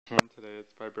And today is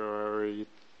February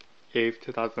 8th,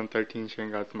 2013,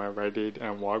 showing guys my Rite Aid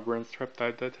and Walgreens trip that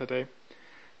I did today.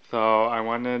 So I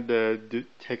wanted to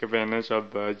take advantage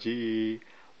of the GE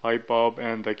light bulb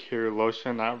and the Curie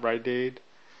lotion at Rite Aid.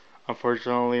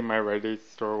 Unfortunately, my Rite Aid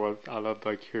store was out of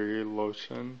the Curie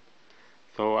lotion,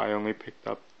 so I only picked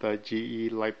up the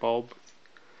GE light bulb.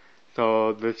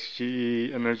 So this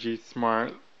GE Energy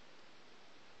Smart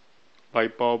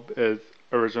light bulb is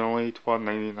originally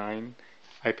 $12.99.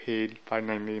 I paid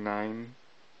 $5.99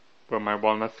 with my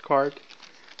wellness card.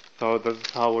 So this is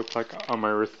how it looks like on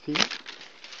my receipt.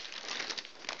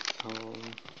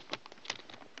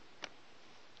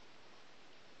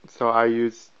 So I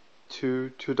used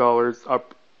 $2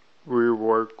 up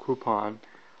reward coupon,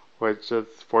 which is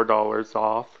 $4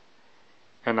 off.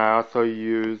 And I also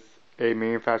used a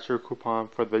manufacturer coupon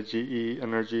for the GE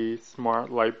Energy Smart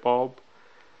light bulb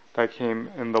that came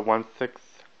in the 1/6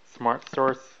 Smart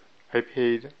Source. I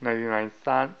paid 99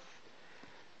 cents,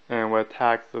 and with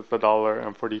tax it's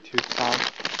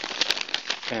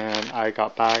 $1.42. And I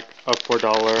got back a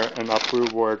 $4 and up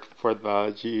reward for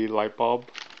the GE light bulb.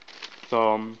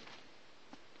 So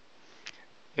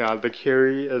yeah, the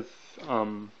Curie is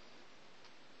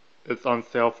it's on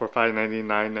sale for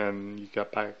 $5.99, and you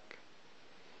get back.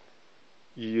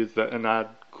 You use the in-ad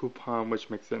coupon, which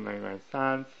makes it 99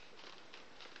 cents.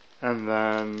 And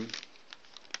then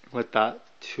with that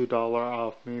 $2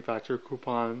 off manufacturer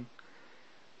coupon,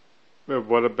 it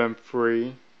would have been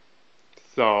free.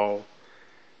 So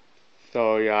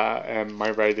yeah, and my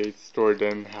Rite Aid store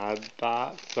didn't have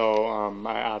that. So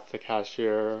I asked the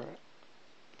cashier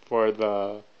for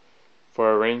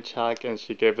a rain check, and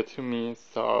she gave it to me.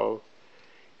 So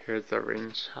here's the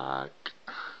rain check.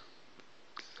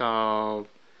 So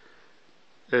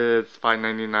it's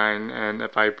 $5.99, and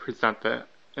if I present the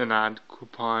in-ad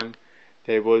coupon,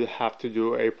 they would have to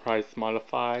do a price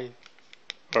modify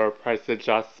or a price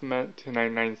adjustment to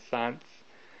 99 cents.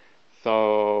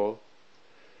 So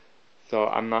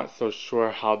I'm not so sure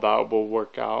how that will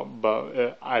work out,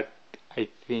 but I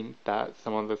think that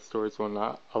some of the stores will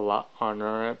not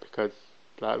honor it because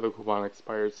the coupon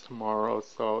expires tomorrow.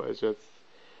 So it just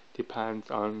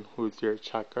depends on who's your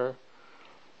checker.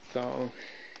 So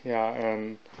yeah,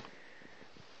 and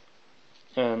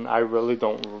I really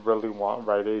don't want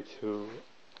Rite Aid to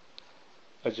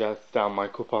adjust down my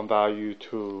coupon value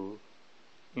to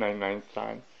 99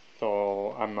 cents.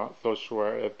 So I'm not so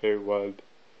sure if they would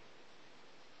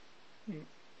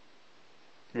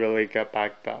really get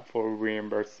back that full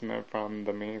reimbursement from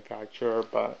the manufacturer,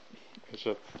 but I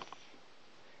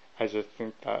just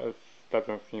think that it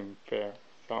doesn't seem fair.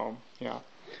 So yeah.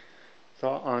 So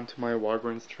on to my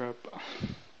Walgreens trip.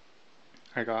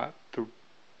 I got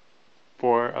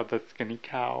 4 of the Skinny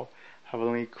Cow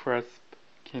Heavenly Crisp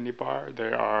candy bar.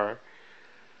 They are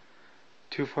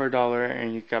 2 for $1,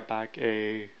 and you get back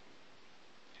a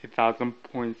 1,000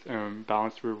 points in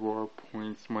balance reward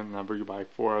points whenever you buy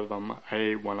 4 of them. I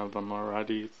ate 1 of them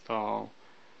already, so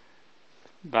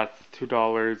that's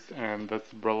 $2. And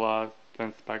this Brilla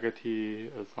thin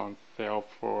spaghetti is on sale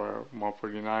for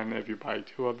 $1.49. If you buy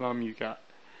 2 of them, you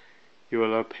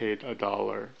would have paid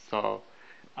 $1. So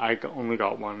I only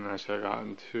got 1, and I should have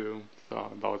gotten 2.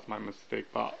 So that was my mistake,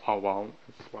 but oh well,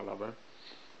 it's whatever.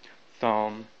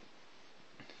 So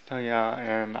yeah,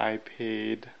 and I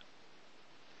paid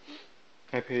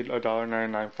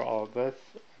 $1.99 for all of this.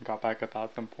 I got back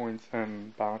 1,000 points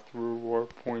and balance reward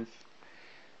points,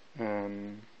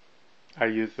 and I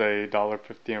used a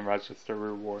 $1.50 in register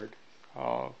reward.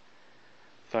 So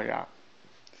yeah.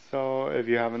 So if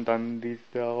you haven't done these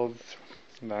bills,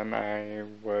 then I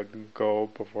would go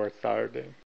before Saturday.